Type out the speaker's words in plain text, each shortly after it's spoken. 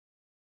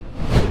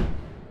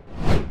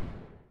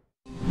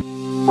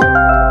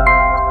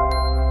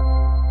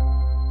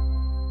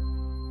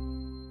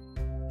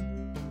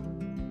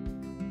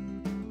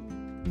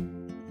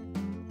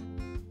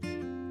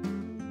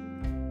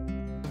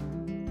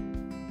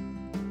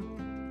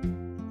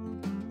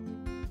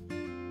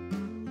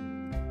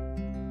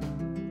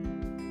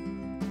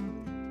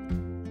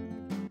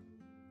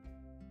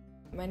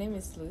My name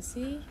is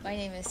Lucy. My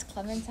name is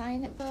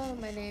Clementine. Hello,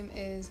 my name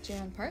is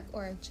Jaehyun Park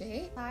or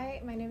Jay.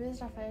 Hi, my name is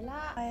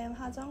Rafaela. I am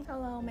Hajong.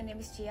 Hello, my name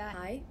is Jia.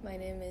 Hi, my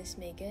name is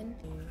Megan.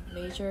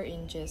 Major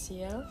in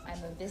JCL.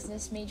 I'm a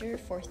business major,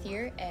 4th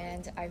year,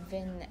 and I've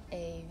been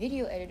a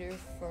video editor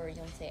for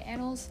Yonsei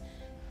Annals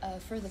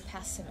for the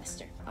past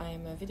semester.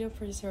 I'm a video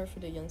producer for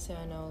the Yonsei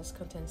Annals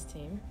Content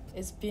Team.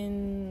 It's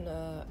been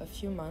a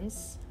few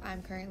months.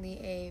 I'm currently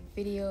a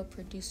video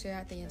producer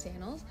at the Yonsei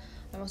Annals.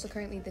 I'm also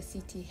currently the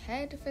CT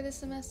head for this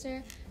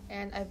semester,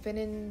 and I've been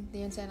in the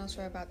Yonsei Annals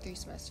for about 3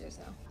 semesters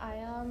now. I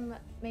am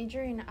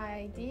majoring in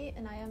IID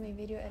and I am a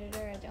video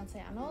editor at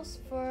Yonsei Annals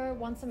for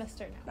 1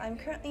 semester now. I'm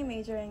currently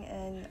majoring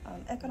in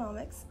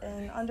economics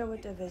in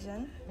Underwood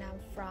Division. I'm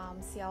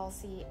from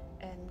CLC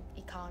and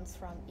Econs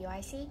from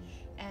UIC,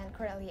 and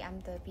currently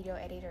I'm the video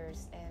editor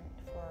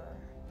for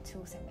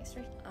 2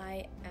 semesters.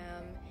 I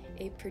am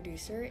a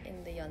producer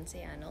in the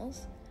Yonsei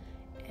Annals,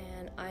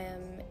 and I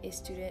am a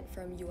student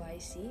from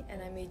UIC,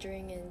 and I'm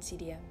majoring in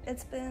CDM.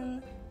 It's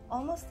been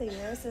almost a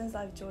year since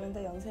I've joined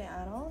the Yonsei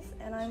Annals,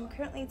 and I'm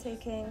currently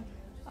taking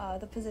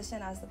the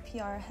position as the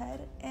PR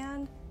head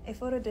and a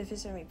photo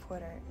division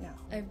reporter now.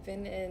 I've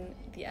been in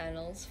the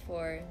Annals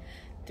for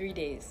 3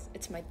 days.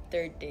 It's my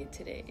 3rd day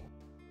today.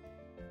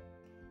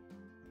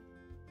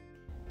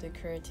 The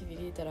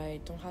creativity that I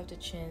don't have the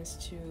chance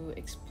to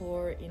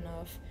explore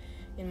enough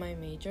in my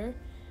major.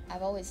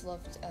 I've always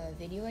loved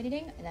video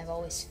editing, and I've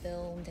always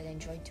filmed and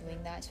enjoyed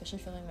doing that, especially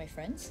filming my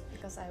friends.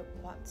 Because I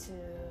want to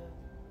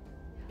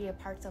be a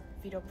part of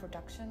video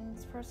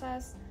productions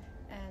process,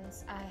 and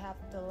I have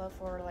the love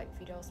for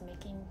videos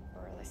making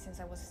since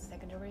I was in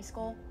secondary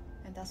school,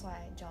 and that's why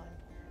I joined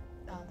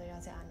the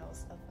Yonsei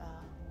Annals of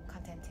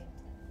content team.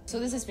 So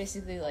this is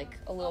basically like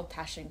a little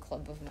passion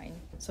club of mine.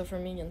 So for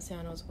me, Yonsei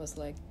Annals was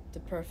like the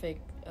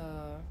perfect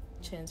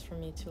chance for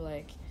me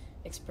to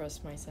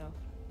express myself.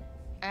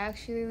 I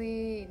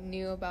actually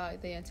knew about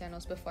the Yonsei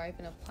Annals before I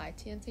even applied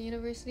to Yonsei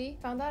University.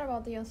 Found out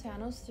about the Yonsei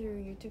Annals through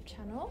YouTube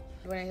channel.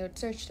 When I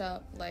searched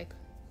up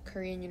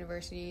Korean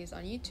universities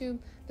on YouTube,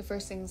 the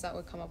first things that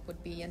would come up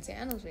would be Yonsei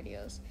Annals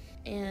videos.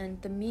 And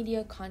the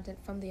media content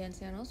from the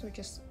Yonsei Annals were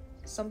just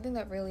something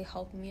that really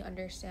helped me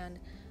understand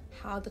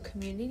how the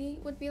community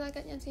would be like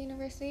at Yonsei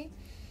University.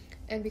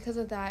 And because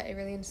of that, it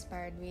really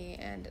inspired me.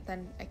 And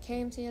then I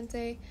came to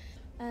Yonsei.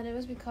 And it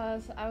was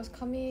because I was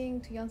coming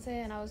to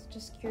Yonsei and I was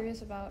just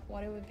curious about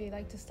what it would be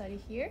like to study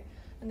here.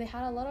 And they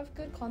had a lot of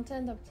good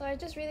content, so I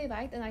just really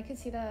liked, and I could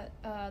see that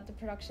the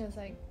productions,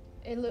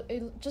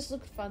 it just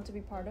looked fun to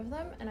be part of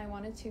them, and I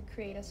wanted to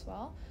create as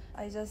well.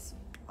 I just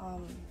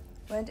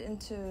went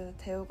into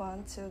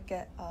Daewon to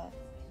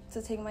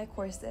to take my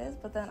courses,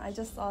 but then I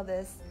just saw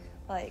this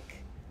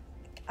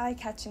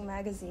eye-catching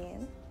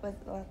magazine with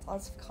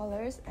lots of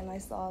colors, and I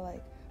saw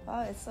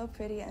wow, it's so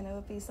pretty, and it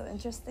would be so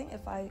interesting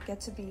if I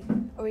get to be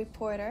a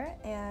reporter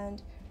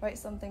and write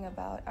something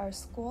about our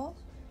school.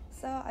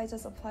 So I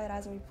just applied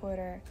as a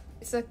reporter.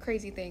 It's a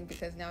crazy thing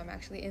because now I'm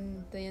actually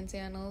in the Yonsei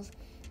Annals,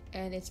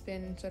 and it's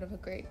been sort of a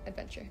great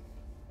adventure.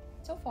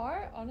 So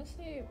far,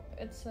 honestly,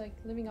 it's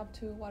living up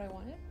to what I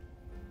wanted.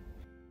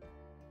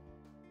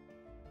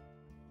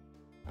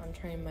 I'm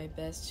trying my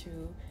best to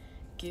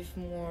give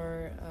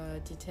more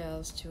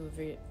details to,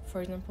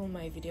 for example,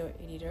 my video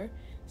editor.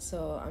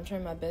 So I'm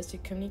trying my best to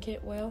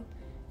communicate well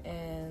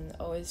and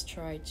always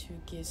try to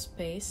give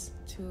space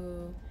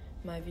to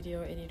my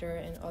video editor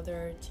and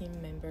other team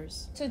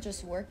members. To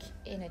just work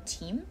in a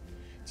team,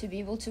 to be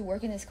able to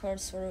work in this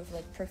sort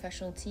of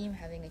professional team,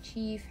 having a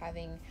chief,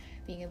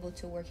 being able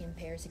to work in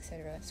pairs,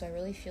 etc. So I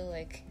really feel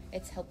like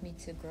it's helped me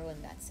to grow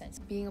in that sense.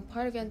 Being a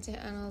part of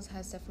Yonsei Annals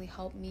has definitely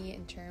helped me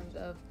in terms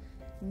of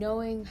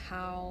knowing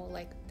how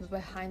the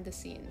behind the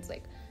scenes,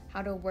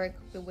 how to work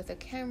with a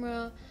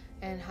camera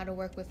and how to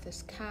work with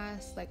this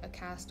cast, a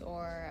cast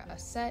or a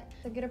set.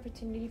 It's a good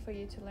opportunity for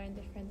you to learn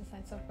different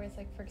design softwares.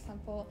 For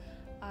example,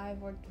 I've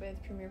worked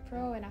with Premiere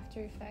Pro and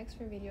After Effects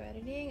for video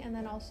editing, and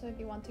then also if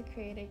you want to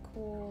create a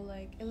cool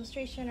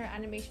illustration or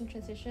animation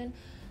transition,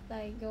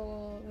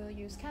 we'll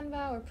use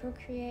Canva or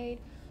Procreate.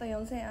 The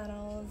Yonsei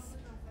Annals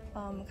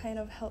kind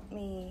of helped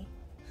me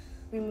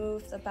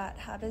remove the bad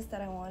habits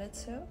that I wanted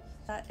to.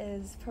 That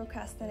is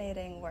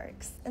procrastinating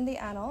works. In the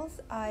Annals,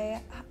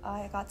 I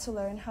got to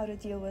learn how to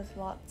deal with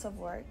lots of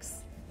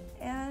works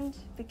and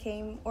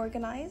became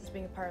organized.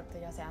 Being a part of the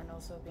Yonsei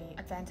Annals will be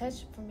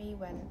advantage for me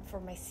for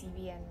my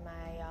CV and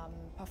my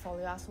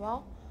portfolio as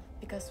well,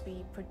 because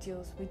we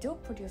do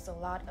produce a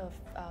lot of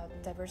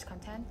diverse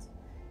content.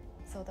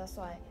 So that's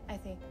why I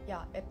think,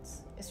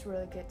 it's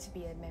really good to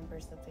be a member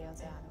of the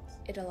Yonsei Annals.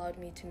 It allowed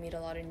me to meet a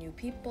lot of new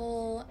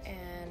people,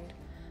 and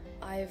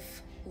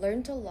I've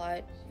learned a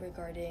lot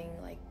regarding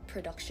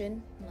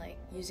production,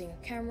 using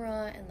a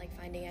camera and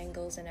finding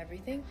angles and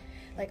everything.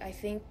 I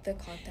think the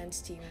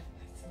contents team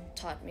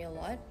taught me a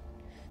lot.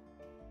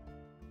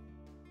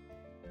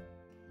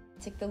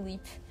 Take the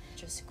leap,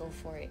 just go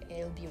for it.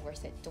 It'll be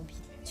worth it. Don't be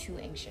too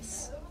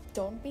anxious.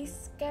 Don't be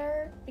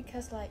scared,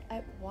 because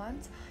I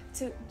want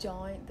to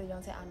join the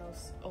Yonsei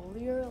Annals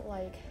earlier,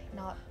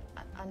 not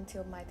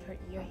until my third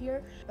year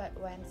here. But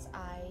once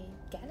I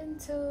get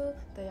into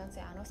the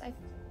Yonsei Annals,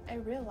 I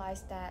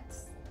realized that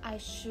I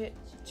should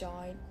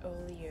join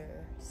earlier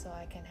so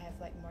I can have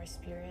like more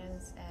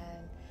experience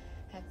and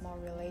have more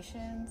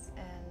relations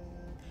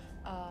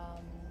and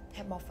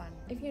have more fun.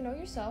 If you know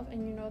yourself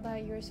and you know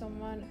that you're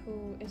someone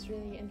who is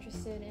really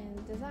interested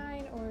in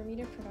design or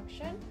media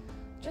production,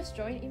 just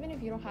join even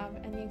if you don't have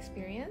any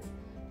experience.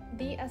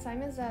 The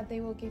assignments that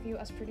they will give you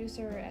as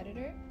producer or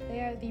editor,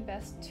 they are the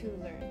best to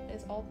learn.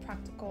 It's all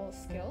practical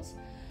skills.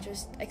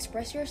 Just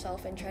express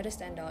yourself and try to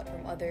stand out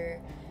from other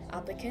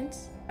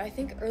applicants. I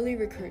think early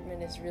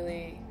recruitment is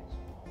really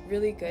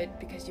good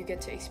because you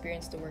get to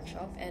experience the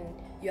workshop and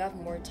you have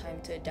more time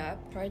to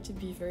adapt. Try to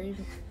be very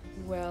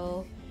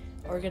well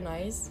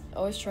organized.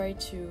 Always try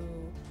to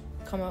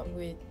come up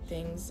with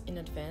things in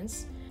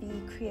advance.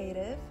 Be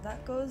creative.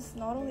 That goes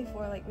not only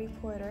for like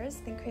reporters.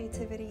 I think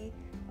creativity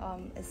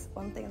is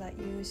one thing that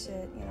you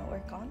should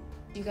work on.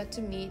 You get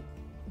to meet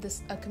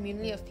a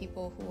community of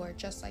people who are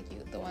just like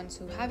you, the ones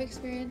who have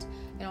experience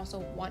and also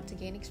want to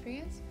gain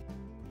experience.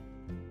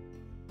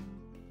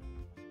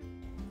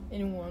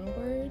 In one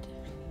word,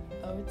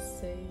 I would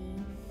say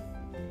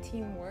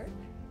Teamwork,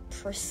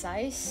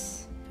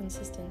 Precise,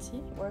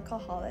 consistency,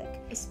 Workaholic,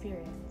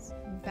 Experience,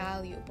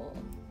 Valuable,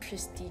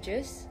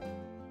 prestigious.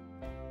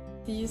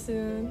 See you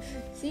soon.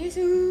 See you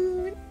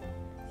soon.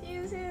 see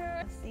you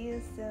soon. See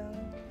you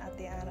soon at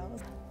the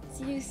Annals.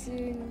 See you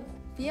soon.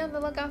 Be on the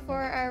lookout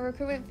for our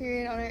recruitment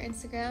period on our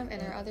Instagram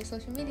and our other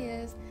social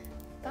medias.